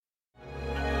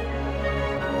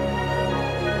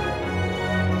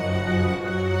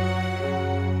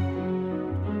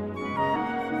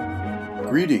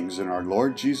Greetings in our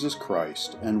Lord Jesus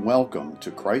Christ, and welcome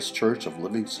to Christ Church of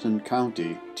Livingston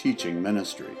County Teaching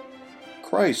Ministry.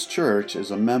 Christ Church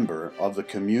is a member of the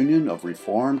Communion of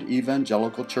Reformed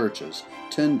Evangelical Churches,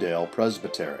 Tyndale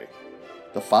Presbytery.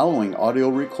 The following audio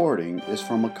recording is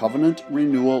from a covenant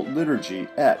renewal liturgy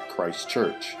at Christ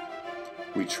Church.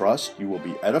 We trust you will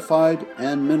be edified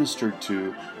and ministered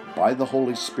to by the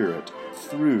Holy Spirit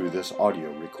through this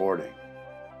audio recording.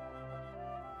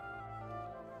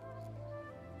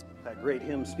 That great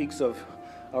hymn speaks of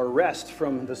our rest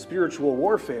from the spiritual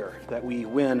warfare that we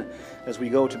win as we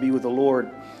go to be with the Lord,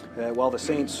 while the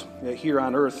saints here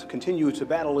on earth continue to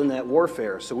battle in that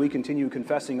warfare. So we continue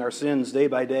confessing our sins day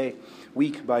by day,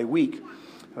 week by week.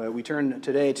 We turn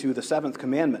today to the seventh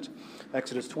commandment.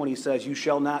 Exodus 20 says, "You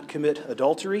shall not commit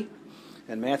adultery."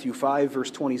 And Matthew 5,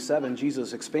 verse 27,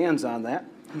 Jesus expands on that.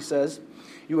 He says,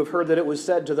 "You have heard that it was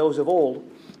said to those of old,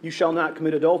 'You shall not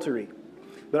commit adultery.'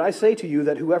 But I say to you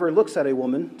that whoever looks at a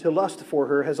woman to lust for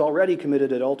her has already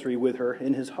committed adultery with her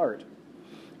in his heart.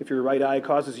 If your right eye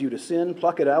causes you to sin,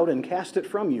 pluck it out and cast it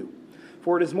from you.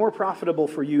 For it is more profitable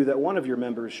for you that one of your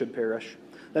members should perish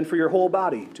than for your whole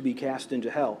body to be cast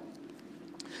into hell.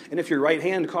 And if your right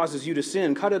hand causes you to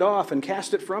sin, cut it off and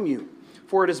cast it from you.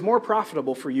 For it is more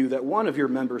profitable for you that one of your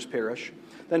members perish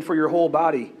than for your whole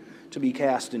body to be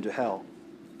cast into hell."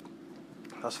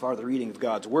 Thus far, the reading of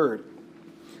God's Word.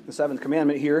 The seventh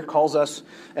commandment here calls us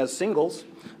as singles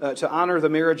to honor the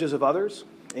marriages of others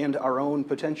and our own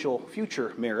potential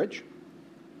future marriage.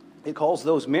 It calls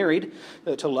those married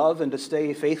to love and to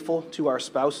stay faithful to our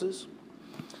spouses.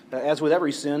 As with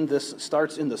every sin, this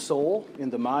starts in the soul, in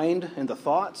the mind, and the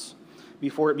thoughts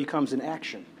before it becomes an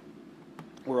action.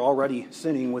 We're already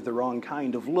sinning with the wrong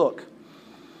kind of look.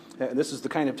 This is the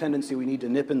kind of tendency we need to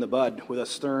nip in the bud with a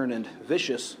stern and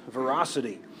vicious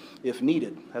ferocity if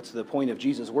needed. That's the point of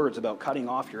Jesus' words about cutting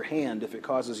off your hand if it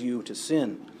causes you to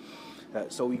sin.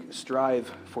 So we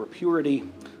strive for purity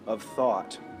of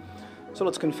thought. So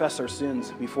let's confess our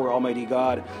sins before Almighty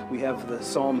God. We have the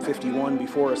Psalm 51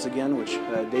 before us again, which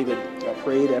David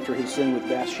prayed after his sin with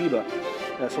Bathsheba.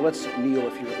 So let's kneel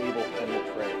if you're able, and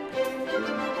we'll pray.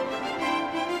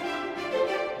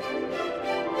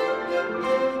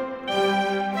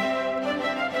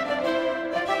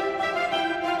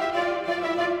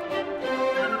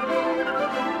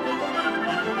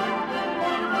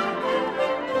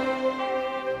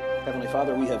 Heavenly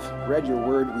Father, we have read your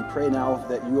word. We pray now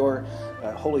that your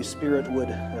Holy Spirit would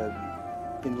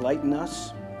enlighten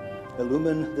us,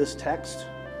 illumine this text,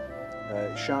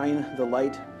 shine the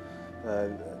light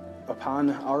upon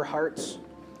our hearts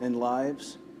and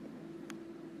lives.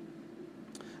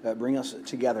 Bring us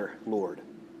together, Lord,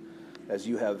 as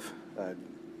you have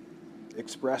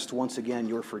expressed once again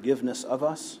your forgiveness of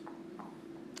us.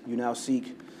 You now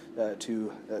seek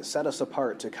to set us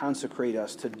apart, to consecrate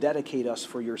us, to dedicate us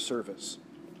for your service.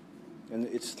 And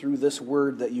it's through this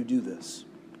word that you do this.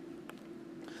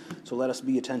 So let us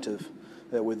be attentive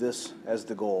with this as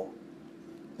the goal,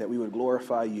 that we would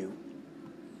glorify you.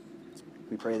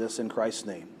 We pray this in Christ's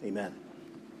name. Amen.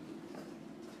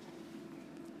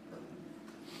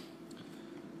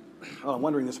 Oh, I'm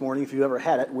wondering this morning if you ever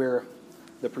had it where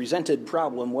the presented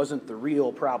problem wasn't the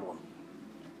real problem.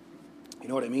 You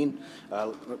know what I mean?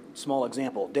 Small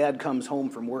example. Dad comes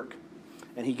home from work,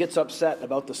 and he gets upset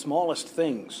about the smallest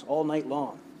things all night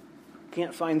long.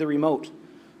 Can't find the remote.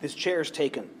 His chair's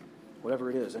taken,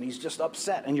 whatever it is, and he's just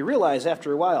upset. And you realize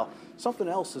after a while, something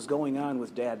else is going on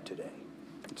with Dad today.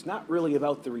 It's not really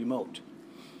about the remote.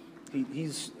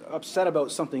 He's upset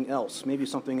about something else, maybe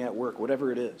something at work,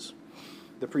 whatever it is.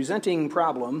 The presenting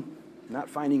problem,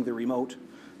 not finding the remote,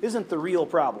 isn't the real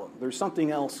problem. There's something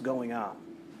else going on.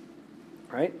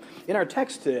 Right? In our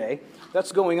text today,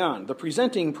 that's going on. The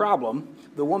presenting problem,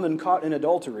 the woman caught in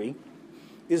adultery,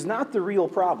 is not the real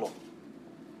problem.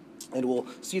 And we'll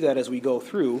see that as we go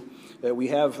through. We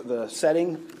have the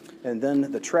setting, and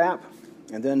then the trap,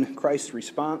 and then Christ's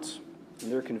response,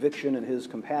 and their conviction and his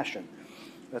compassion.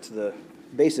 That's the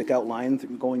basic outline,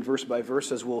 going verse by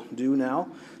verse as we'll do now.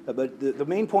 But the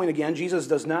main point again, Jesus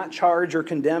does not charge or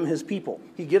condemn his people.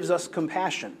 He gives us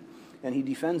compassion. And he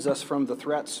defends us from the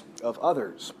threats of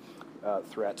others'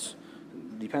 threats.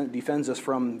 Defends us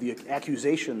from the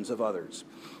accusations of others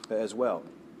as well.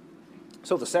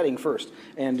 So the setting first.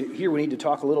 And here we need to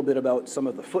talk a little bit about some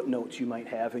of the footnotes you might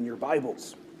have in your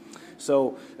Bibles.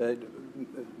 So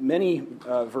many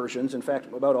versions, in fact,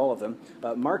 about all of them,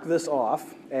 mark this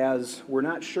off as we're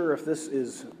not sure if this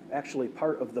is actually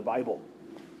part of the Bible.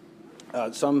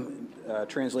 Some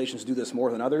translations do this more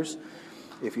than others.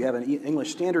 If you have an English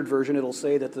Standard Version, it'll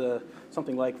say that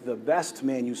something like the best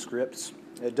manuscripts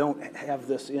don't have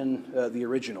this in the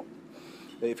original.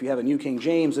 If you have a New King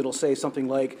James, it'll say something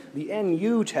like, the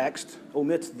NU text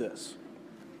omits this.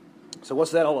 So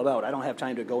what's that all about? I don't have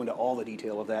time to go into all the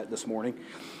detail of that this morning,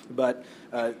 but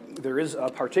there is a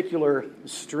particular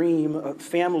stream,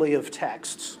 family of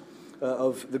texts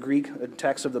of the Greek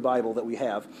text of the Bible that we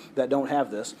have that don't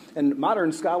have this. And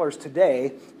modern scholars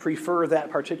today prefer that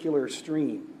particular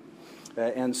stream.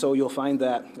 And so you'll find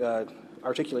that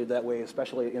articulated that way,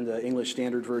 especially in the English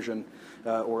Standard Version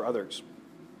or others.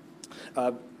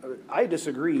 I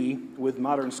disagree with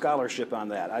modern scholarship on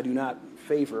that. I do not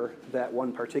favor that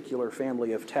one particular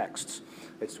family of texts.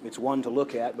 It's one to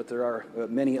look at, but there are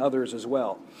many others as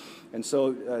well. And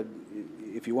so,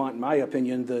 if you want my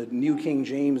opinion, the New King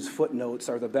James footnotes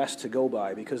are the best to go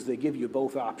by because they give you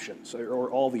both options, or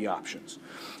all the options.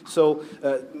 So,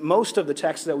 most of the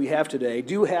texts that we have today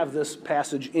do have this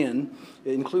passage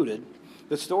included.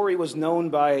 The story was known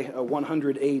by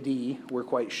 100 A.D., we're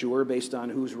quite sure, based on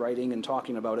who's writing and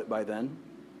talking about it by then.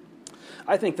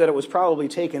 I think that it was probably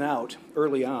taken out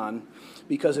early on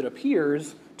because it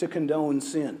appears to condone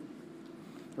sin.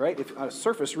 Right? If a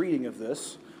surface reading of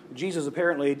this, Jesus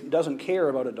apparently doesn't care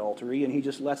about adultery and he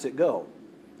just lets it go.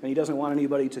 And he doesn't want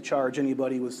anybody to charge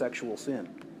anybody with sexual sin.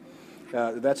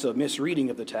 That's a misreading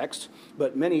of the text,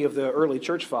 but many of the early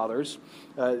church fathers,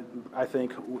 I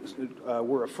think,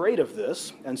 were afraid of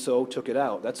this, and so took it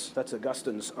out. That's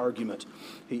Augustine's argument,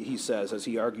 he says, as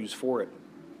he argues for it.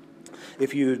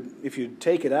 If you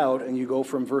take it out and you go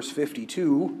from verse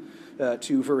 52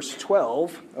 to verse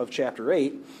 12 of chapter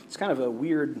 8, it's kind of a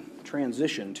weird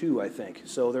transition too, I think.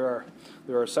 So there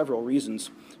are several reasons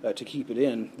to keep it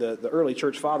in. The early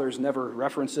church fathers never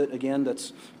reference it. Again,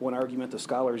 that's one argument the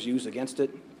scholars use against it.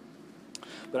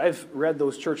 But I've read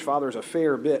those church fathers a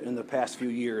fair bit in the past few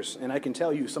years, and I can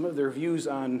tell you some of their views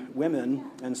on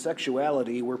women and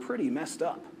sexuality were pretty messed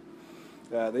up.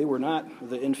 They were not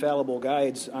the infallible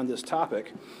guides on this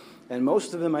topic, and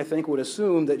most of them, I think, would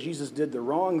assume that Jesus did the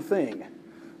wrong thing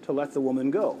to let the woman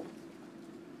go.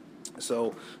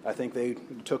 So I think they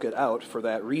took it out for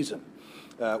that reason.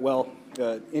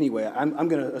 Anyway, I'm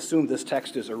going to assume this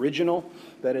text is original,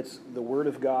 that it's the Word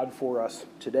of God for us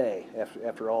today,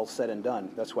 after all's said and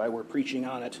done. That's why we're preaching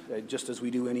on it, just as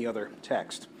we do any other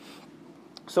text.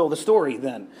 So the story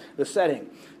then, the setting.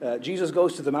 Jesus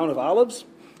goes to the Mount of Olives.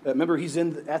 Remember, he's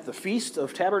at the Feast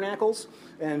of Tabernacles,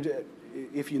 and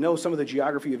if you know some of the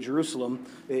geography of Jerusalem,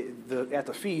 at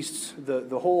the feasts,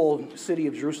 the whole city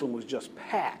of Jerusalem was just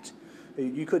packed.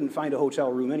 You couldn't find a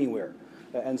hotel room anywhere.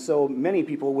 And so many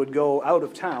people would go out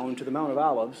of town to the Mount of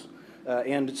Olives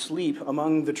and sleep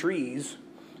among the trees,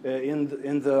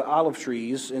 in the olive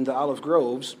trees, in the olive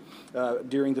groves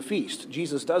during the feast.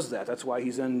 Jesus does that. That's why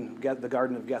he's in the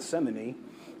Garden of Gethsemane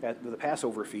at the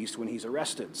Passover feast when he's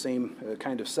arrested. Same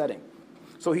kind of setting.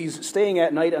 So he's staying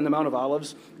at night on the Mount of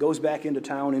Olives, goes back into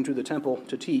town, into the temple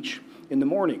to teach in the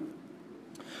morning.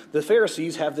 The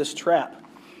Pharisees have this trap.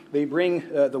 They bring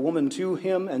the woman to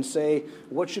him and say,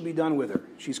 what should be done with her?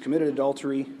 She's committed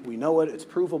adultery. We know it. It's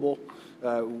provable.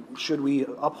 Should we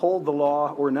uphold the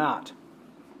law or not?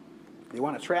 They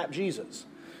want to trap Jesus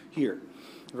here.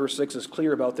 Verse 6 is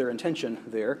clear about their intention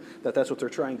there, that's what they're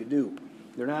trying to do.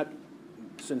 They're not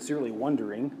sincerely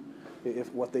wondering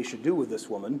what they should do with this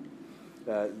woman.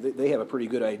 They have a pretty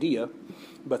good idea,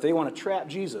 but they want to trap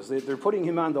Jesus. They're putting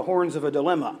him on the horns of a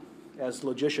dilemma, as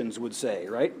logicians would say,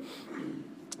 right?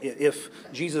 If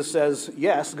Jesus says,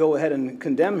 yes, go ahead and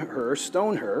condemn her,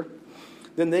 stone her,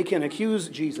 then they can accuse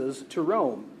Jesus to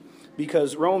Rome,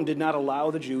 because Rome did not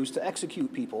allow the Jews to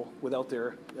execute people without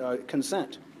their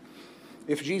consent.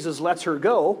 If Jesus lets her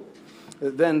go,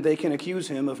 then they can accuse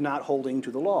him of not holding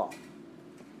to the law.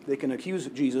 They can accuse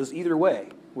Jesus either way,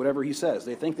 whatever he says.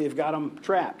 They think they've got him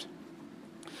trapped.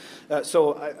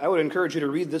 So I would encourage you to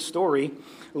read this story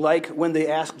like when they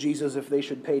asked Jesus if they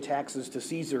should pay taxes to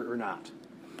Caesar or not.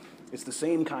 It's the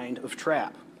same kind of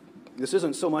trap. This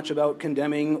isn't so much about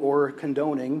condemning or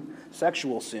condoning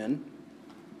sexual sin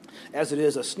as it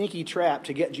is a sneaky trap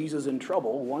to get Jesus in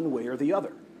trouble one way or the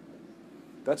other.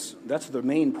 That's the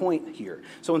main point here.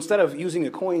 So instead of using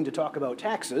a coin to talk about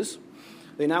taxes,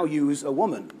 they now use a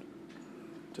woman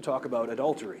to talk about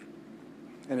adultery.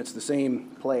 And it's the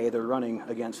same play they're running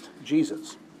against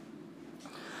Jesus.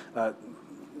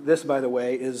 This, by the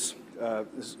way, is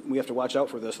we have to watch out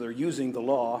for this. They're using the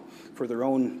law for their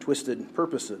own twisted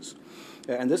purposes.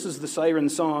 And this is the siren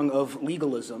song of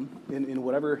legalism in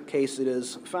whatever case it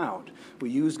is found.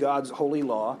 We use God's holy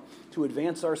law to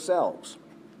advance ourselves.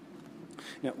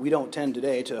 Now, we don't tend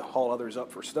today to haul others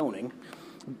up for stoning,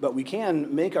 but we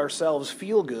can make ourselves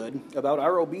feel good about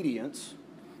our obedience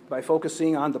by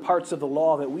focusing on the parts of the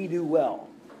law that we do well,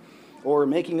 or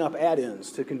making up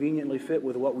add-ins to conveniently fit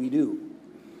with what we do,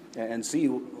 and see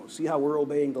how we're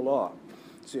obeying the law,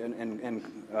 and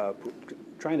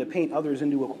trying to paint others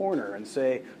into a corner and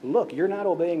say, look, you're not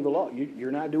obeying the law.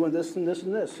 You're not doing this and this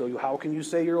and this, so how can you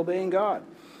say you're obeying God?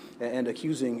 And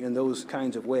accusing in those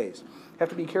kinds of ways. Have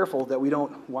to be careful that we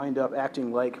don't wind up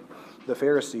acting like the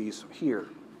Pharisees here.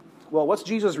 Well, what's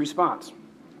Jesus' response?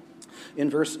 In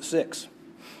verse 6,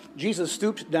 Jesus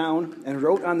stooped down and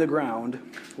wrote on the ground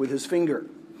with his finger,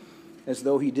 as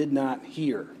though he did not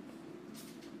hear.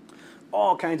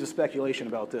 All kinds of speculation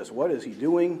about this. What is he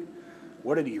doing?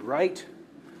 What did he write?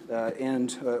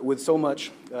 And with so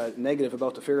much negative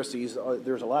about the Pharisees,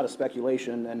 there's a lot of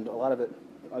speculation, and a lot of it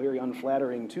very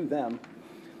unflattering to them.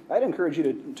 I'd encourage you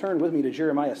to turn with me to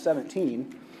Jeremiah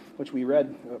 17, which we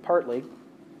read partly.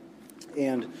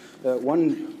 And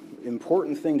one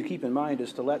important thing to keep in mind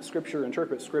is to let Scripture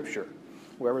interpret Scripture.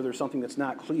 Wherever there's something that's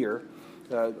not clear,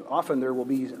 often there will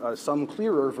be some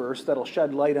clearer verse that'll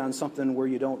shed light on something where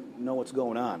you don't know what's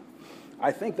going on.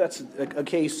 I think that's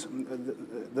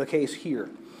the case here.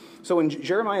 So in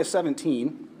Jeremiah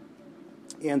 17,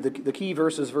 and the key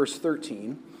verse is verse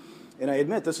 13, and I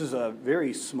admit this is a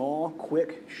very small,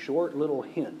 quick, short little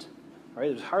hint, right?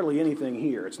 There's hardly anything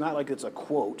here. It's not like it's a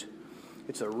quote.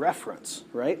 It's a reference,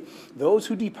 right? Those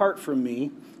who depart from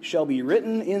me shall be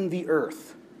written in the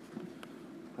earth.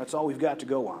 That's all we've got to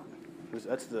go on.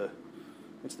 It's the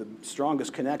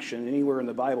strongest connection anywhere in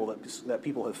the Bible that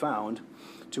people have found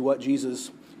to what Jesus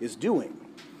is doing.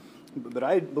 But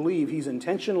I believe he's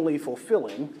intentionally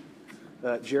fulfilling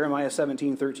Jeremiah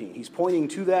 17:13. He's pointing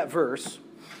to that verse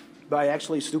by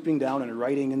actually stooping down and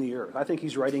writing in the earth. I think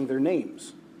he's writing their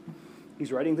names.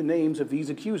 He's writing the names of these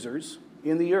accusers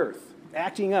in the earth,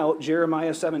 acting out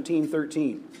Jeremiah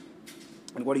 17:13.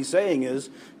 And what he's saying is,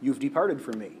 you've departed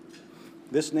from me.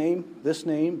 This name,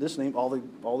 all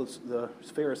the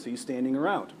Pharisees standing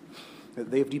around.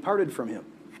 They've departed from him.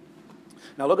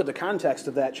 Now look at the context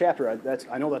of that chapter.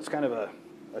 I know that's kind of a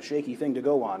shaky thing to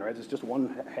go on, right? It's just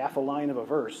half a line of a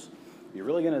verse. You're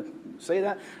really going to say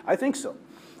that? I think so.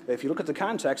 If you look at the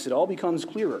context, it all becomes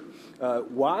clearer.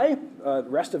 Why?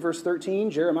 Rest of verse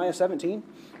 13, Jeremiah 17.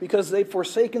 Because they've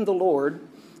forsaken the Lord,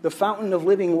 the fountain of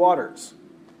living waters.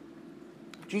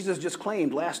 Jesus just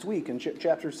claimed last week in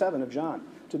chapter 7 of John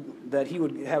that he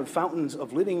would have fountains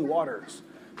of living waters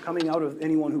coming out of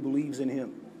anyone who believes in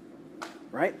him.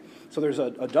 Right? So there's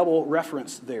a double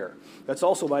reference there. That's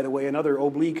also, by the way, another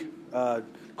oblique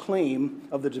claim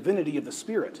of the divinity of the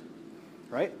Spirit.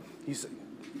 Right?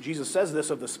 Jesus says this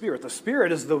of the Spirit. The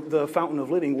Spirit is the fountain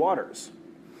of living waters.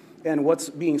 And what's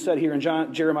being said here in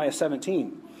Jeremiah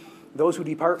 17? Those who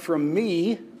depart from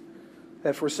me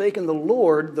have forsaken the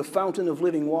Lord, the fountain of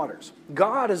living waters.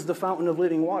 God is the fountain of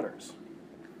living waters.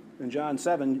 In John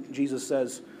 7, Jesus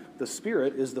says, the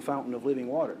Spirit is the fountain of living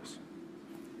waters.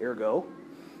 Ergo,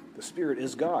 the Spirit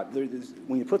is God.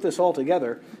 When you put this all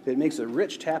together, it makes a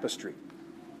rich tapestry.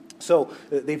 So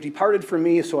they've departed from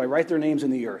me, so I write their names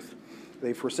in the earth.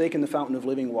 They've forsaken the fountain of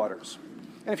living waters.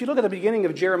 And if you look at the beginning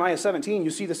of Jeremiah 17,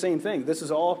 you see the same thing. This is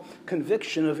all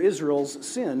conviction of Israel's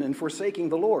sin and forsaking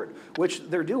the Lord, which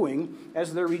they're doing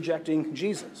as they're rejecting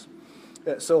Jesus.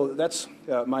 So that's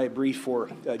my brief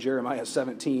for Jeremiah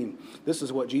 17. This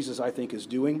is what Jesus, I think, is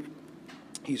doing.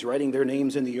 He's writing their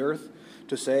names in the earth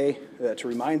to say, to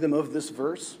remind them of this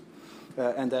verse,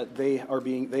 and that they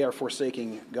are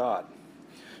forsaking God.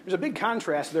 There's a big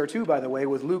contrast there, too, by the way,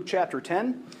 with Luke chapter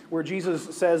 10, where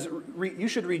Jesus says, you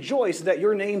should rejoice that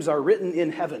your names are written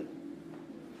in heaven.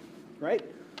 Right?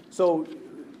 So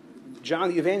John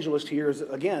the evangelist here is,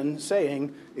 again,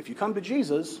 saying, if you come to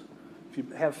Jesus, if you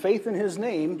have faith in his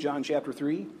name, John chapter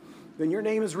 3, then your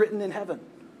name is written in heaven.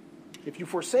 If you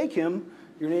forsake him,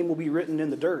 your name will be written in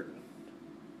the dirt.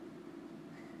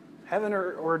 Heaven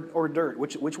or dirt?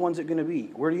 Which one's it going to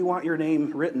be? Where do you want your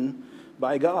name written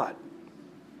by God?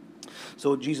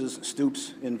 So Jesus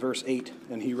stoops in verse 8,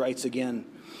 and he writes again.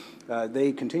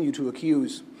 They continue to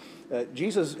accuse.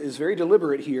 Jesus is very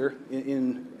deliberate here,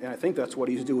 and I think that's what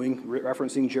he's doing,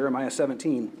 referencing Jeremiah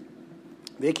 17.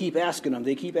 They keep asking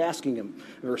him,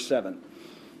 verse 7.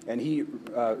 And he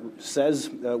says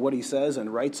what he says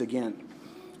and writes again.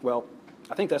 Well,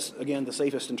 I think that's, again, the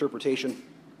safest interpretation,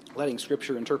 letting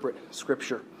Scripture interpret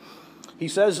Scripture. He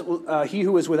says, he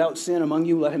who is without sin among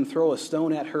you, let him throw a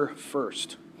stone at her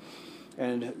first.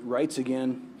 And writes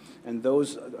again, and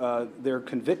those, they're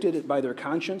convicted by their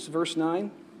conscience, verse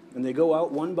 9, and they go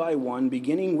out one by one,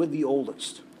 beginning with the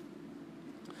oldest.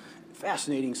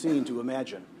 Fascinating scene to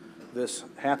imagine this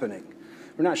happening.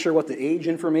 We're not sure what the age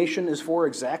information is for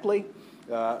exactly,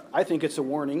 I think it's a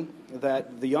warning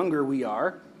that the younger we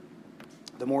are,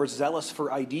 the more zealous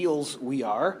for ideals we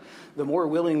are, the more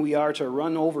willing we are to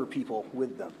run over people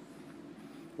with them.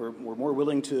 We're more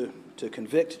willing to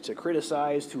convict, to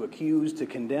criticize, to accuse, to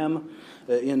condemn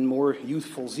in more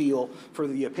youthful zeal for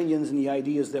the opinions and the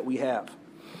ideas that we have.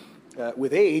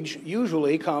 With age,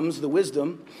 usually comes the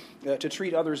wisdom to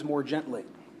treat others more gently.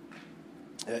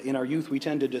 In our youth, we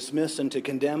tend to dismiss and to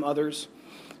condemn others.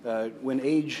 When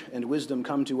age and wisdom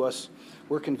come to us,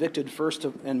 we're convicted first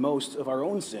and most of our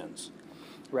own sins,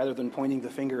 rather than pointing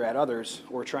the finger at others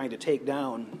or trying to take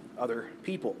down other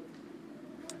people.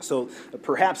 So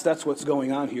perhaps that's what's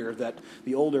going on here, that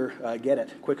the older get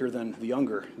it quicker than the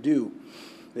younger do.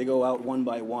 They go out one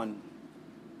by one.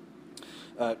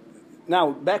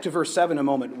 Now, back to verse 7 a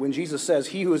moment, when Jesus says,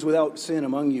 "He who is without sin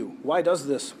among you," why does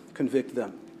this convict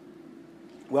them?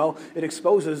 Well, it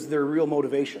exposes their real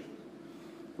motivation,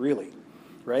 really,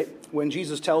 right? When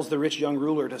Jesus tells the rich young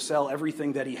ruler to sell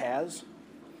everything that he has,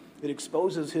 it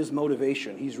exposes his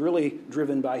motivation. He's really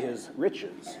driven by his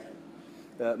riches,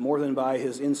 more than by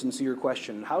his insincere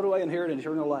question, how do I inherit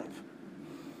eternal life?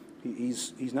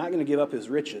 He's not going to give up his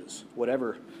riches,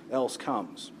 whatever else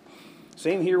comes.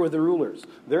 Same here with the rulers.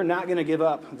 They're not going to give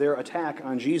up their attack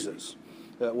on Jesus,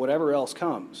 whatever else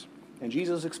comes. And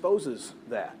Jesus exposes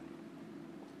that.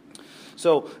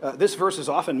 So this verse is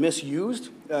often misused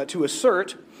to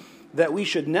assert that we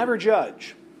should never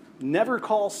judge, never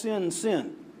call sin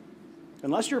sin.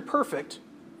 Unless you're perfect,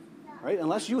 right?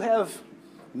 Unless you have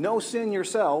no sin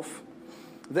yourself,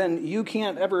 then you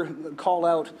can't ever call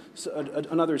out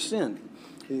another sin.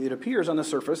 It appears on the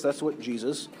surface that's what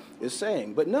Jesus is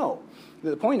saying. But no,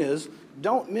 the point is,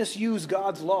 don't misuse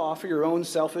God's law for your own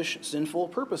selfish, sinful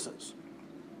purposes.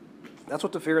 That's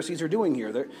what the Pharisees are doing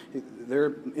here.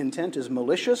 Their intent is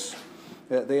malicious.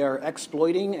 They are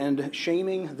exploiting and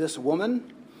shaming this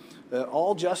woman,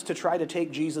 all just to try to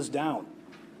take Jesus down.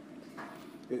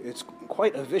 It's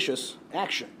quite a vicious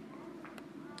action.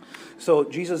 So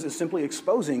Jesus is simply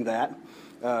exposing that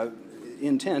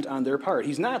intent on their part.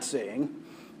 He's not saying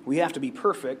we have to be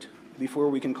perfect before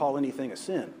we can call anything a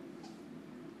sin.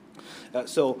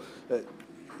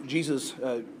 Jesus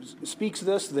speaks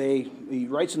this. He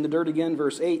writes in the dirt again,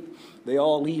 verse 8. They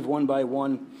all leave one by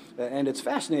one. And it's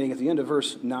fascinating at the end of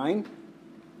verse 9.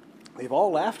 They've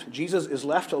all left. Jesus is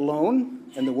left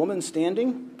alone, and the woman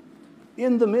standing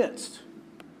in the midst.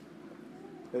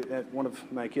 One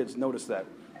of my kids noticed that.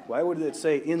 Why would it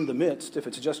say in the midst if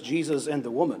it's just Jesus and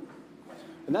the woman?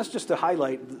 And that's just to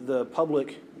highlight the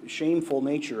public, shameful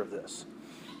nature of this.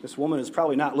 This woman has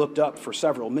probably not looked up for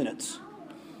several minutes,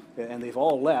 and they've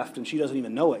all left, and she doesn't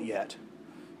even know it yet.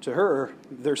 To her,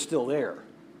 they're still there.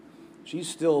 She's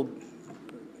still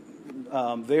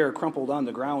there, crumpled on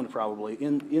the ground probably,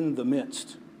 in the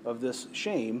midst of this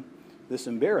shame, this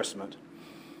embarrassment.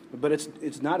 But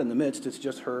it's not in the midst, it's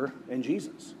just her and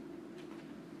Jesus.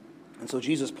 And so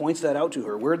Jesus points that out to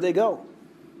her. Where'd they go?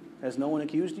 Has no one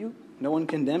accused you? No one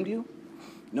condemned you?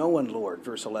 No one, Lord,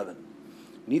 verse 11.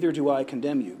 Neither do I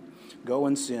condemn you. Go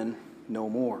and sin no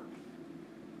more.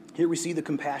 Here we see the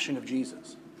compassion of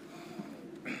Jesus.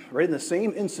 Right in the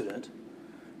same incident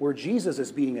where Jesus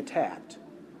is being attacked,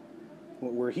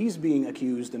 where he's being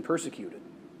accused and persecuted,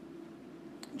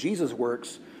 Jesus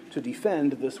works to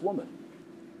defend this woman.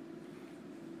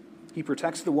 He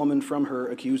protects the woman from her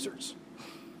accusers.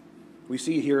 We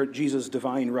see here Jesus'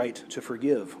 divine right to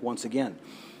forgive once again.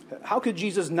 How could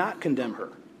Jesus not condemn her?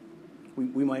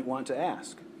 We might want to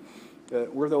ask.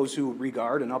 We're those who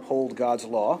regard and uphold God's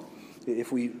law.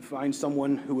 If we find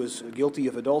someone who is guilty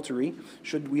of adultery,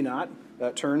 should we not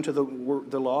turn to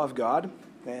the law of God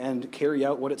and carry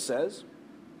out what it says?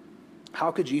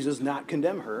 How could Jesus not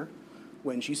condemn her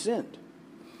when she sinned?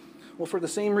 Well, for the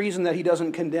same reason that he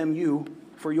doesn't condemn you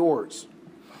for yours.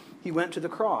 He went to the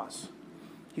cross.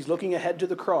 He's looking ahead to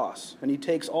the cross, and he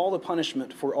takes all the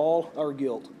punishment for all our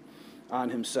guilt on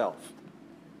himself.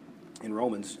 In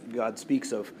Romans, God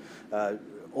speaks of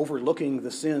overlooking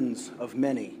the sins of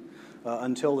many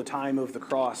until the time of the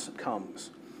cross comes.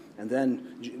 And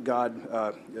then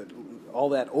God, all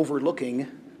that overlooking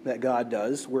that God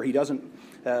does, where he doesn't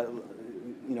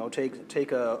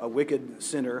take a wicked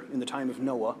sinner in the time of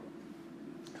Noah,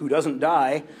 who doesn't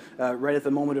die right at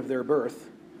the moment of their birth,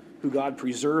 who God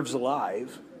preserves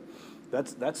alive.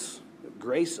 That's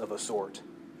grace of a sort,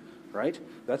 right?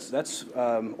 That's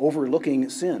overlooking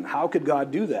sin. How could God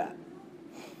do that?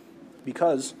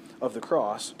 Because of the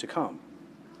cross to come.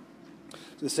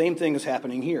 The same thing is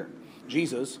happening here.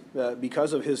 Jesus,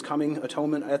 because of his coming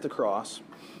atonement at the cross,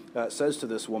 says to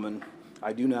this woman,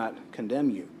 I do not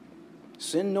condemn you.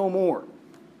 Sin no more.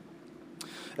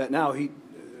 Now,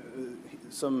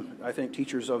 some, I think,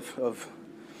 teachers of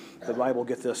the Bible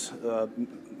get this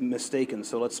mistaken,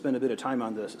 so let's spend a bit of time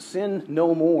on this. Sin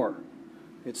no more,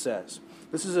 it says.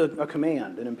 This is a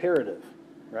command, an imperative,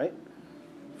 right?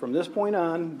 From this point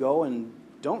on, go and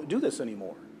don't do this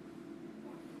anymore.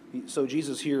 So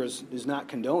Jesus here is not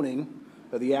condoning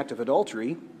the act of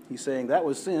adultery. He's saying that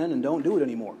was sin and don't do it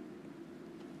anymore.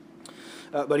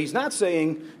 But he's not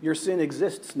saying your sin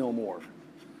exists no more.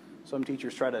 Some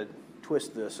teachers try to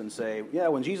twist this and say, yeah,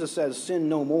 when Jesus says sin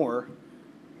no more,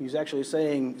 he's actually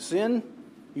saying, sin,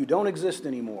 you don't exist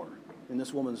anymore in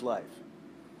this woman's life.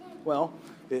 Well,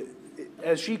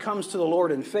 as she comes to the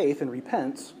Lord in faith and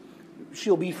repents,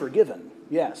 she'll be forgiven,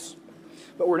 yes.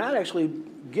 But we're not actually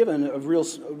given a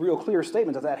real clear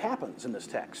statement that happens in this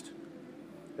text.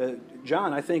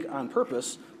 John, I think on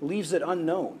purpose, leaves it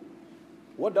unknown.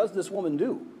 What does this woman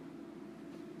do?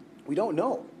 We don't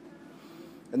know.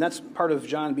 And that's part of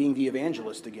John being the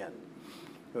evangelist again.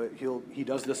 He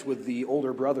does this with the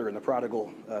older brother in the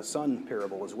prodigal son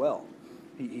parable as well.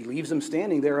 He leaves him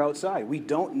standing there outside. We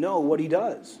don't know what he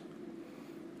does.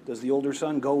 Does the older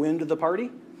son go into the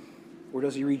party? Or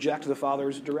does he reject the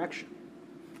father's direction?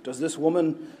 Does this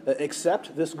woman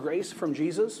accept this grace from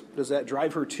Jesus? Does that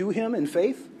drive her to him in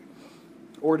faith?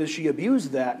 Or does she abuse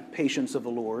that patience of the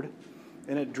Lord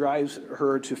and it drives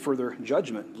her to further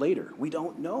judgment later? We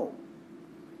don't know.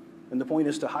 And the point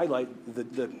is to highlight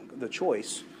the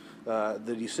choice,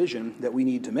 the decision that we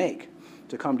need to make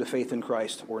to come to faith in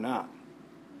Christ or not.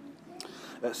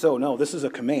 So, no, this is a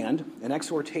command, an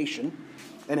exhortation,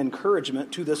 an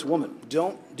encouragement to this woman.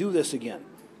 Don't do this again.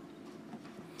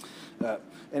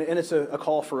 And it's a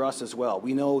call for us as well.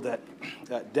 We know that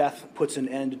death puts an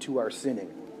end to our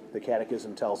sinning, the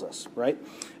Catechism tells us, right?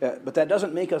 But that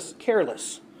doesn't make us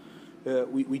careless.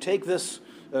 We take this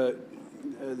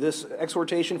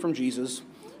exhortation from Jesus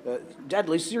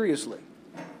deadly seriously.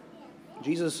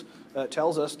 Jesus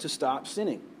tells us to stop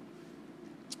sinning.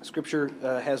 Scripture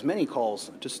has many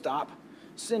calls to stop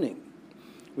sinning.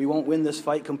 We won't win this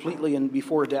fight completely and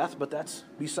before death, but that's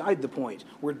beside the point.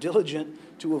 We're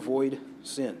diligent to avoid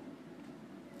sin.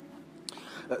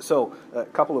 So, a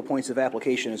couple of points of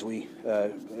application as we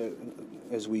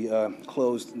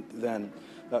close then.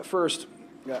 First,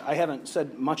 I haven't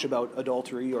said much about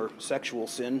adultery or sexual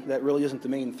sin. That really isn't the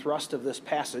main thrust of this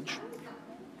passage.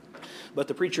 But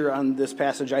the preacher on this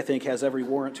passage, I think, has every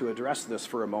warrant to address this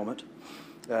for a moment.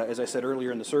 As I said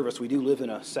earlier in the service, we do live in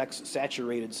a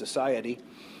sex-saturated society.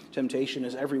 Temptation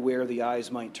is everywhere the eyes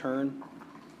might turn.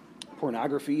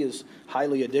 Pornography is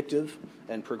highly addictive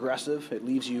and progressive. It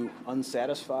leaves you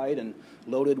unsatisfied and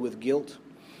loaded with guilt.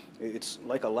 It's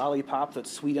like a lollipop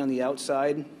that's sweet on the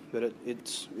outside, but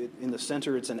in the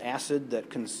center it's an acid that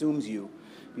consumes you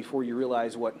before you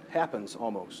realize what happens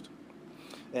almost.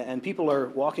 And people are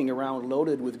walking around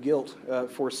loaded with guilt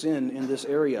for sin in this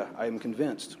area, I am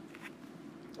convinced.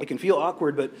 It can feel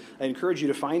awkward, but I encourage you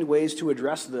to find ways to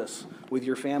address this with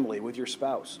your family, with your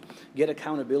spouse. Get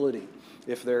accountability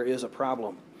if there is a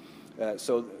problem.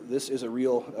 So this is a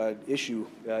real issue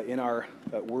in our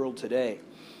world today.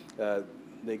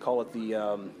 They call it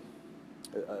the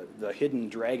hidden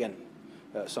dragon,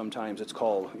 sometimes it's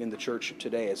called in the church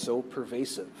today. It's so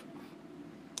pervasive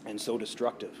and so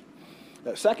destructive.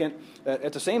 Second,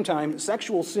 at the same time,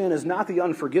 sexual sin is not the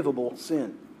unforgivable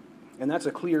sin. And that's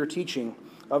a clear teaching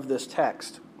of this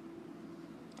text.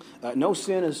 No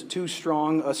sin is too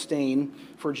strong a stain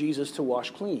for Jesus to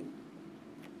wash clean.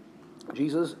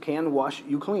 Jesus can wash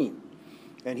you clean,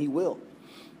 and he will.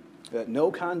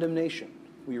 No condemnation,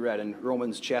 we read in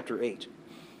Romans chapter 8.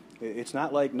 It's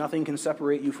not like nothing can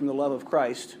separate you from the love of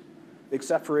Christ,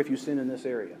 except for if you sin in this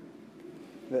area.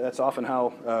 That's often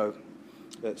how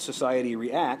society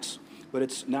reacts, but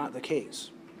it's not the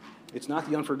case. It's not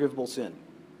the unforgivable sin.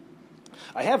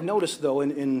 I have noticed, though,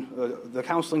 in the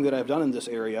counseling that I've done in this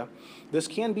area, this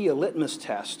can be a litmus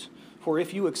test for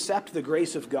if you accept the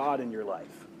grace of God in your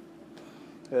life.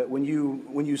 When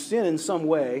you sin in some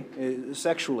way,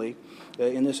 sexually,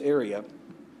 in this area,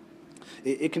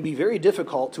 it can be very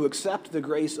difficult to accept the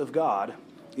grace of God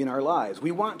in our lives.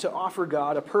 We want to offer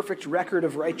God a perfect record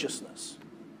of righteousness,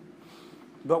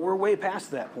 but we're way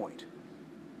past that point.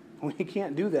 We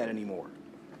can't do that anymore.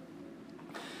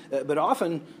 But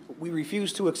often, we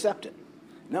refuse to accept it.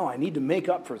 No, I need to make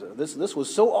up for this. This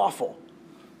was so awful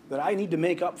that I need to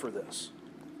make up for this.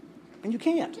 And you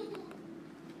can't.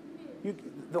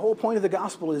 The whole point of the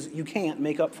gospel is you can't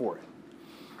make up for it.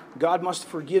 God must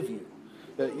forgive you.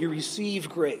 You receive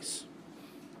grace.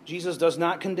 Jesus does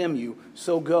not condemn you,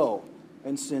 so go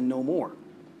and sin no more.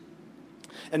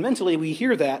 And mentally we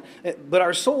hear that, but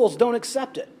our souls don't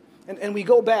accept it. And we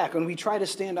go back and we try to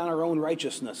stand on our own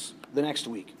righteousness the next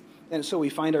week. And so we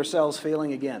find ourselves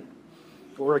failing again,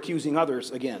 or accusing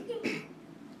others again,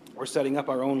 or setting up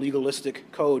our own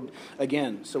legalistic code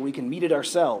again so we can meet it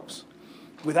ourselves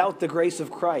without the grace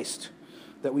of Christ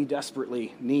that we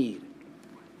desperately need.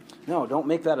 No, don't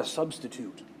make that a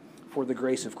substitute for the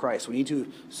grace of Christ. We need to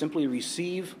simply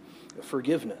receive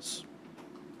forgiveness.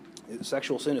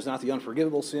 Sexual sin is not the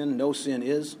unforgivable sin. No sin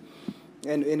is.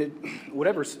 And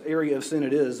whatever area of sin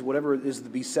it is, whatever is the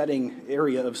besetting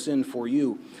area of sin for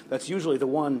you, that's usually the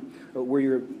one where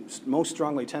you're most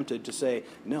strongly tempted to say,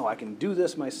 no, I can do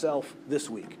this myself this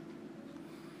week.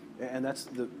 And that's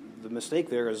the mistake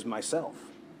there is myself.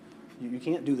 You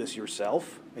can't do this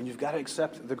yourself, and you've got to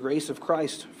accept the grace of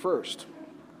Christ first.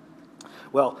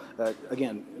 Well,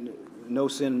 again, no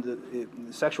sin,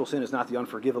 sexual sin is not the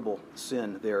unforgivable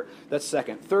sin there. That's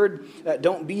second. Third,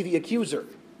 don't be the accuser.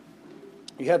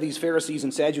 You have these Pharisees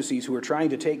and Sadducees who are trying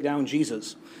to take down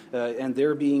Jesus, and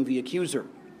they're being the accuser.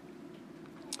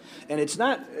 And it's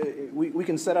not, we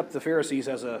can set up the Pharisees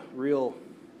as a real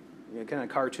kind of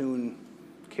cartoon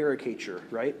caricature,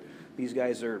 right? These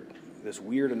guys are this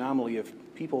weird anomaly of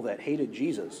people that hated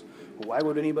Jesus. Why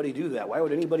would anybody do that? Why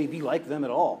would anybody be like them at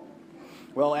all?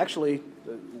 Well, actually,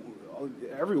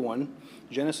 everyone,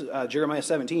 Jeremiah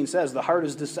 17 says, the heart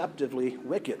is deceptively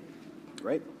wicked,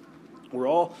 right? We're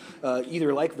all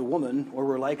either like the woman or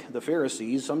we're like the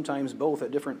Pharisees, sometimes both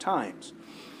at different times.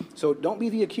 So don't be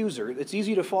the accuser. It's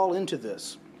easy to fall into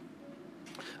this.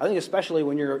 I think especially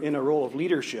when you're in a role of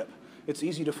leadership, it's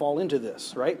easy to fall into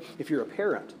this, right? If you're a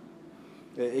parent,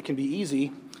 it can be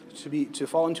easy to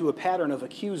fall into a pattern of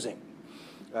accusing.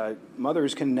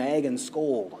 Mothers can nag and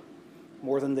scold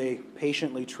more than they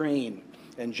patiently train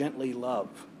and gently love.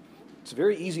 It's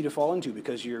very easy to fall into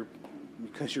because you're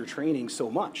training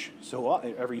so much. So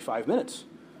every 5 minutes,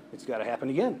 it's got to happen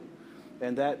again.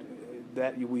 And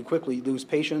that we quickly lose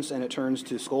patience, and it turns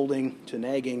to scolding, to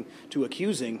nagging, to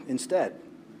accusing instead.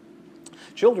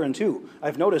 Children, too.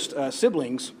 I've noticed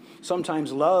siblings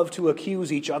sometimes love to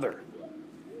accuse each other.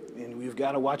 And we've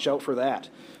got to watch out for that.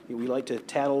 We like to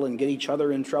tattle and get each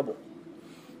other in trouble.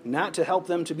 Not to help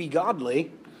them to be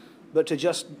godly, but to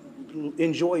just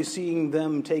enjoy seeing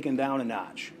them taken down a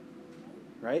notch.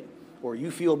 Right? Or you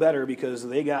feel better because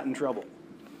they got in trouble.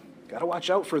 Got to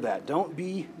watch out for that. Don't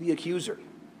be the accuser.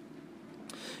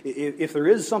 If there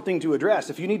is something to address,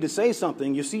 if you need to say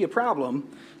something, you see a problem,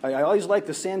 I always like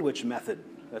the sandwich method.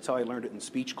 That's how I learned it in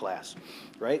speech class,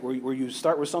 right? Where you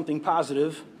start with something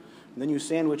positive, and then you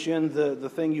sandwich in the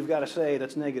thing you've got to say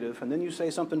that's negative, and then you say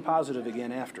something positive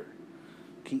again after.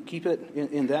 Keep it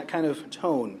in that kind of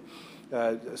tone.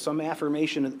 Some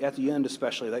affirmation at the end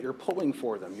especially, that you're pulling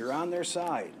for them. You're on their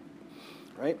side,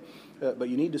 right? But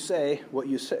you need to say what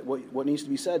you say, what needs to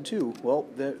be said too. Well,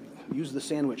 use the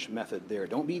sandwich method there.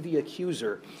 Don't be the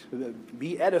accuser.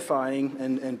 Be edifying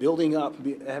and building up.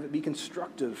 Have it be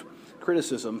constructive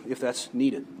criticism if that's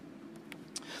needed.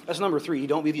 That's number 3.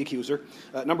 Don't be the accuser.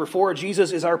 Number 4,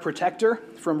 Jesus is our protector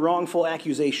from wrongful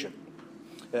accusation.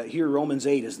 Here, Romans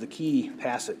 8 is the key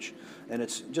passage, and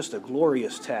it's just a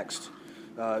glorious text.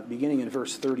 Beginning in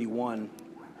verse 31,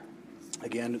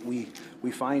 again,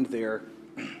 we find there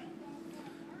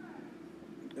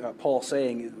Paul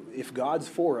saying, if God's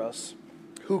for us,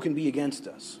 who can be against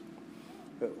us?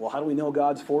 Well, how do we know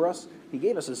God's for us? He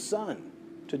gave us his Son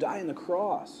to die on the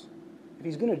cross. If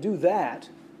he's going to do that,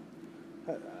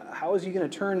 how is he going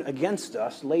to turn against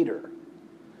us later?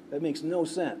 That makes no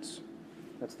sense.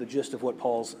 That's the gist of what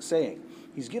Paul's saying.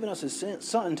 He's given us his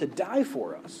Son to die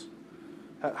for us.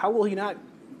 How will he not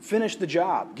finish the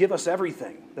job, give us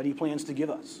everything that he plans to give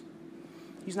us?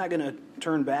 He's not going to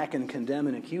turn back and condemn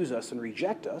and accuse us and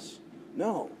reject us.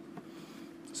 No.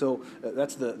 So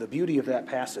that's the beauty of that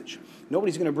passage.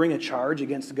 Nobody's going to bring a charge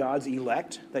against God's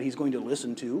elect that he's going to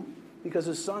listen to, because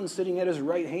his Son's sitting at his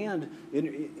right hand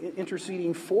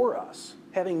interceding for us,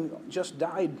 having just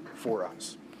died for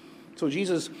us. So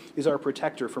Jesus is our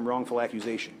protector from wrongful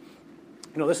accusation.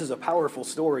 You know, this is a powerful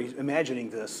story,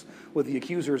 imagining this, with the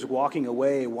accusers walking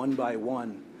away one by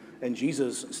one, and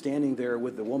Jesus standing there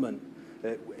with the woman,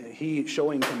 he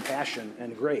showing compassion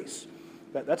and grace.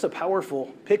 That's a powerful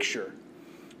picture,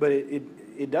 but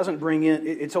it doesn't bring in,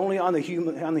 it's only on the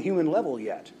human level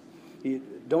yet.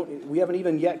 We haven't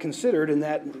even yet considered in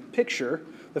that picture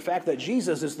the fact that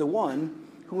Jesus is the one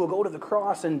who will go to the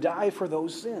cross and die for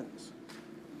those sins.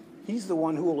 He's the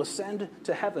one who will ascend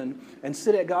to heaven and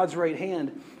sit at God's right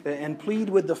hand and plead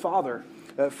with the Father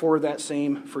for that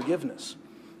same forgiveness.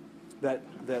 That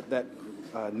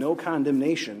no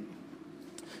condemnation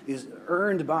is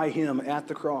earned by him at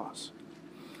the cross.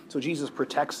 So Jesus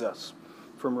protects us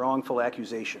from wrongful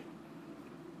accusation.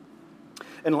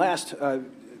 And last,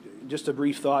 just a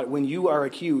brief thought, when you are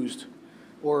accused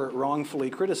or wrongfully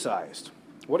criticized,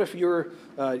 what if you're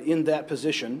in that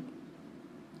position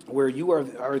where you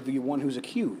are the one who's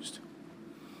accused?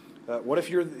 What if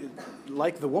you're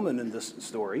like the woman in this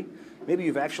story? Maybe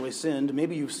you've actually sinned.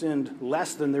 Maybe you've sinned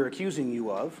less than they're accusing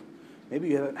you of. Maybe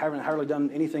you haven't hardly done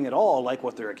anything at all like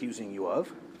what they're accusing you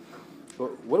of.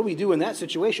 But what do we do in that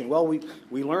situation? Well,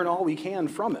 we learn all we can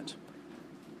from it.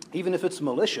 Even if it's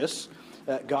malicious,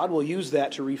 God will use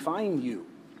that to refine you.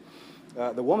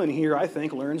 The woman here, I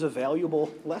think, learns a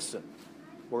valuable lesson,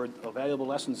 or a valuable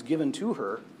lesson's given to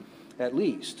her, at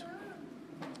least.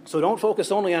 So don't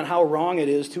focus only on how wrong it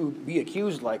is to be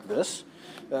accused like this.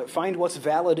 Find what's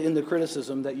valid in the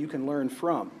criticism that you can learn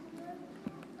from.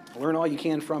 Learn all you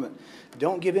can from it.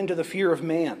 Don't give in to the fear of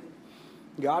man.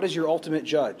 God is your ultimate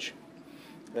judge.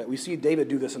 We see David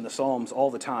do this in the Psalms all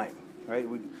the time. Right?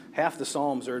 Half the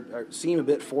Psalms seem a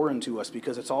bit foreign to us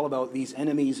because it's all about these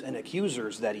enemies and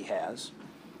accusers that he has.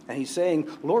 And he's saying,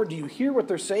 Lord, do you hear what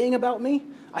they're saying about me?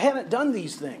 I haven't done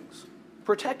these things.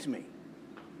 Protect me.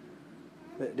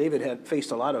 David had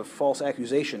faced a lot of false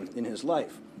accusation in his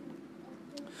life.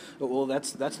 Well,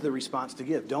 that's the response to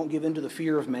give. Don't give in to the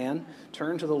fear of man.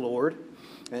 Turn to the Lord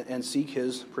and seek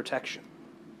his protection.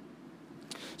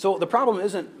 So the problem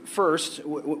isn't first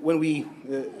when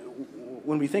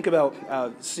we think about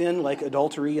sin like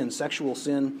adultery and sexual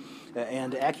sin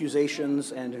and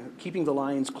accusations and keeping the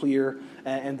lines clear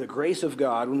and the grace of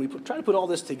God, when we try to put all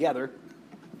this together,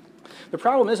 the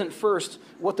problem isn't first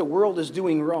what the world is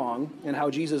doing wrong and how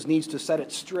Jesus needs to set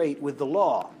it straight with the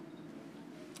law.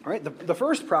 All right? The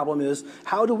first problem is,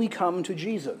 how do we come to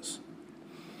Jesus?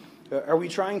 Are we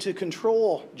trying to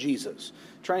control Jesus,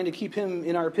 trying to keep him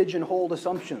in our pigeonholed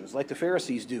assumptions like the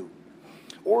Pharisees do?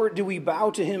 Or do we bow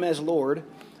to him as Lord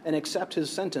and accept his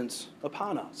sentence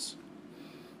upon us?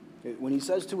 When he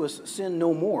says to us, sin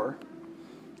no more,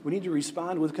 we need to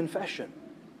respond with confession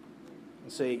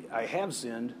and say, I have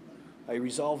sinned. I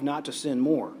resolve not to sin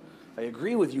more. I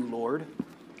agree with you, Lord.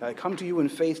 I come to you in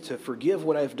faith to forgive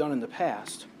what I've done in the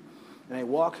past, and I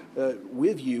walk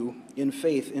with you in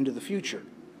faith into the future.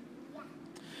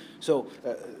 So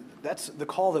that's the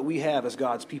call that we have as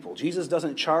God's people. Jesus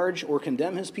doesn't charge or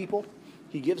condemn his people.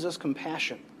 He gives us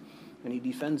compassion, and he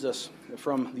defends us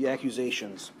from the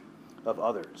accusations of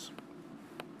others.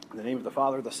 In the name of the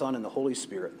Father, the Son, and the Holy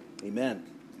Spirit, amen.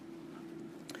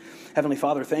 Heavenly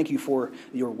Father, thank you for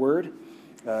your word,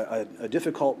 a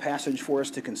difficult passage for us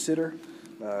to consider,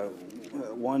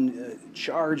 one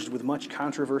charged with much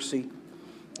controversy,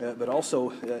 but also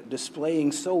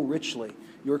displaying so richly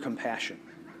your compassion.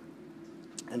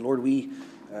 And Lord, we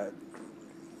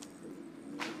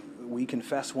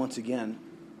confess once again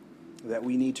that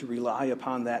we need to rely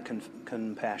upon that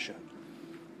compassion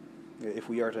if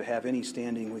we are to have any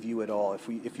standing with you at all,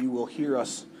 if you will hear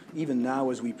us even now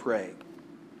as we pray.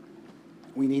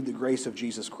 We need the grace of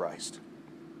Jesus Christ.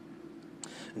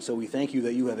 And so we thank you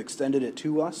that you have extended it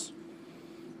to us.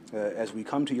 As we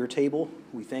come to your table,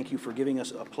 we thank you for giving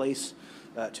us a place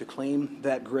to claim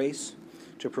that grace,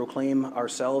 to proclaim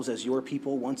ourselves as your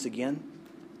people once again.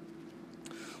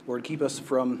 Lord, keep us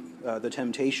from the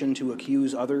temptation to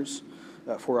accuse others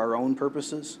for our own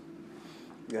purposes.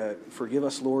 Forgive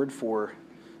us, Lord, for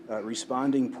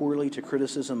responding poorly to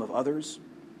criticism of others.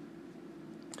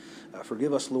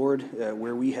 Forgive us, Lord,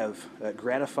 where we have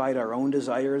gratified our own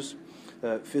desires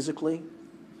physically,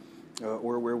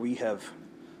 or where we have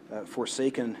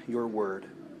forsaken your word.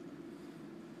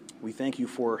 We thank you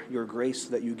for your grace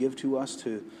that you give to us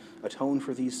to atone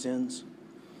for these sins.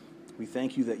 We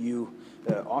thank you that you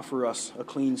offer us a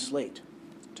clean slate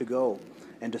to go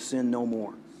and to sin no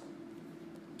more.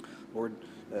 Lord,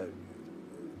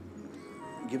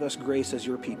 give us grace as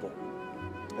your people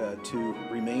to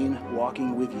remain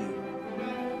walking with you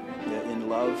in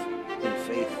love, in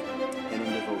faith, and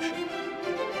in devotion.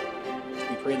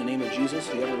 We pray in the name of Jesus,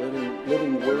 the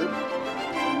ever-living Word,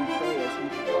 and we pray as you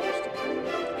taught us to pray.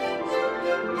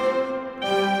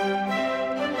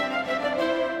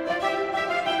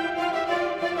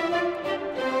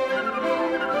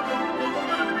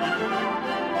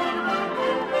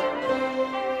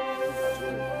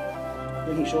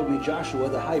 Then he showed me Joshua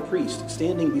the high priest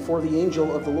standing before the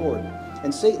angel of the Lord,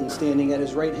 and Satan standing at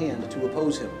his right hand to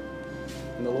oppose him.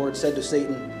 And the Lord said to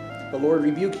Satan, "The Lord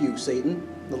rebuke you, Satan.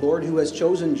 The Lord who has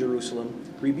chosen Jerusalem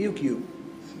rebuke you.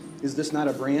 Is this not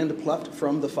a brand plucked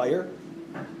from the fire?"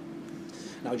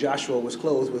 Now Joshua was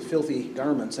clothed with filthy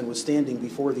garments and was standing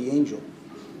before the angel.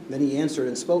 Then he answered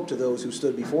and spoke to those who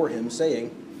stood before him, saying,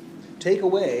 "Take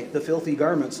away the filthy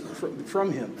garments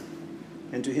from him."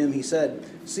 And to him he said,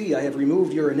 See, I have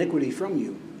removed your iniquity from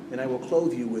you, and I will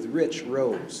clothe you with rich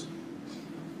robes.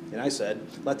 And I said,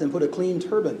 Let them put a clean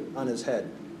turban on his head.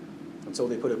 And so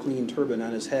they put a clean turban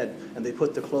on his head, and they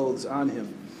put the clothes on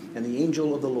him. And the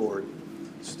angel of the Lord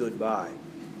stood by.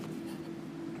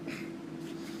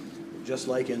 Just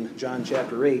like in John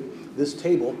chapter 8, this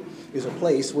table is a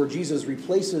place where Jesus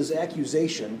replaces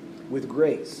accusation with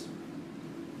grace.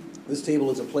 This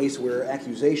table is a place where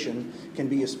accusation can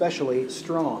be especially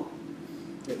strong.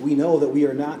 We know that we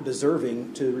are not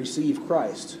deserving to receive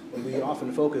Christ, and we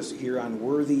often focus here on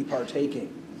worthy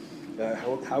partaking.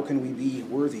 How can we be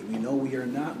worthy? We know we are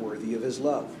not worthy of his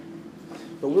love.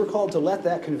 But we're called to let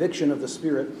that conviction of the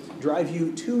Spirit drive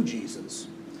you to Jesus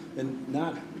and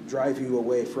not drive you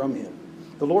away from him.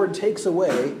 The Lord takes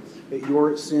away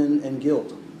your sin and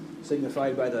guilt,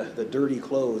 signified by the dirty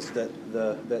clothes that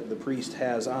the priest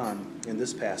has on in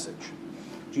this passage.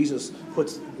 Jesus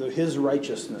puts his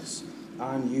righteousness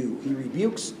on you. He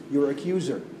rebukes your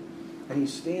accuser, and he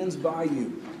stands by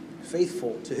you,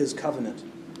 faithful to his covenant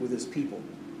with his people.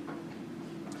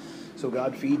 So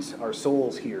God feeds our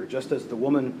souls here. Just as the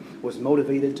woman was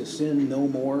motivated to sin no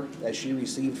more as she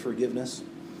received forgiveness,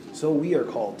 so we are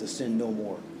called to sin no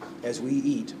more as we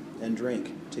eat and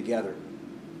drink together.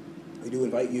 We do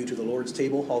invite you to the Lord's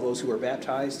table, all those who are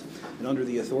baptized and under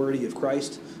the authority of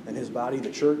Christ and his body, the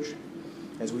church.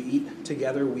 As we eat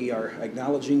together, we are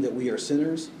acknowledging that we are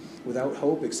sinners without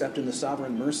hope except in the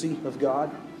sovereign mercy of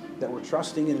God, that we're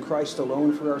trusting in Christ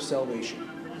alone for our salvation.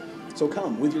 So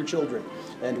come with your children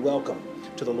and welcome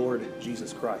to the Lord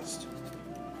Jesus Christ.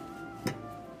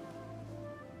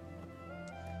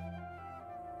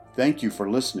 Thank you for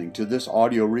listening to this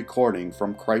audio recording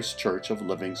from Christ Church of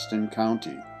Livingston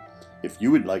County. If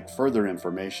you would like further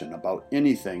information about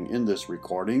anything in this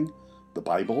recording, the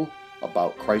Bible,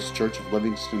 about Christ Church of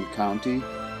Livingston County,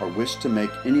 or wish to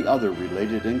make any other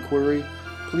related inquiry,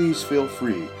 please feel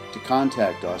free to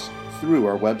contact us through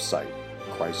our website,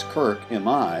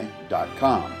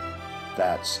 christkirkmi.com.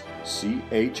 That's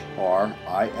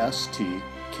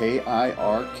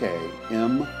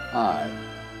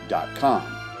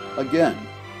CHRISTKIRKMI.com. Again,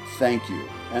 thank you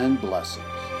and blessings.